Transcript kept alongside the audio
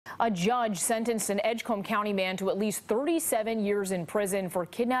A judge sentenced an Edgecombe County man to at least 37 years in prison for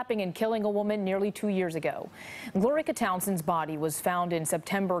kidnapping and killing a woman nearly 2 years ago. Glorica Townsend's body was found in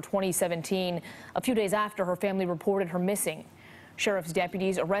September 2017, a few days after her family reported her missing. Sheriff's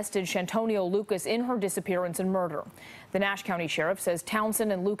deputies arrested Shantonio Lucas in her disappearance and murder. The Nash County Sheriff says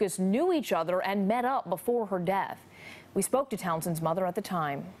Townsend and Lucas knew each other and met up before her death. We spoke to Townsend's mother at the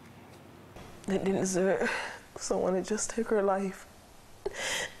time. They didn't deserve someone to just take her life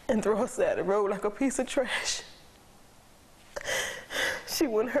and throw us down the road like a piece of trash. She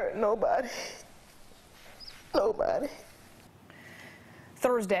wouldn't hurt nobody. Nobody.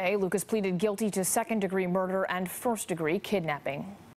 Thursday, Lucas pleaded guilty to second-degree murder and first-degree kidnapping.